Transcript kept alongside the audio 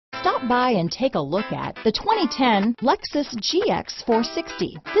Stop by and take a look at the 2010 Lexus GX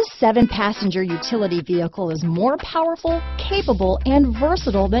 460. This 7-passenger utility vehicle is more powerful, capable, and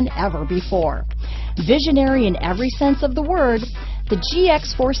versatile than ever before. Visionary in every sense of the word, the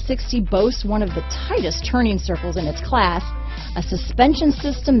GX 460 boasts one of the tightest turning circles in its class, a suspension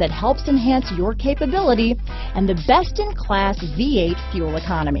system that helps enhance your capability, and the best-in-class V8 fuel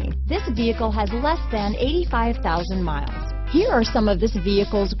economy. This vehicle has less than 85,000 miles. Here are some of this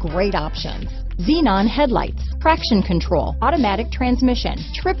vehicle's great options: Xenon headlights, traction control, automatic transmission,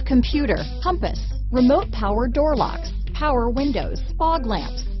 trip computer, compass, remote power door locks, power windows, fog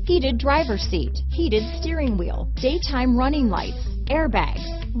lamps, heated driver's seat, heated steering wheel, daytime running lights, airbags,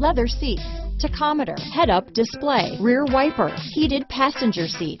 leather seats, tachometer, head-up display, rear wiper, heated passenger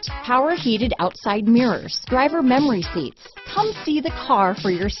seat, power heated outside mirrors, driver memory seats. Come see the car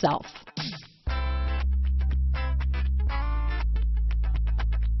for yourself.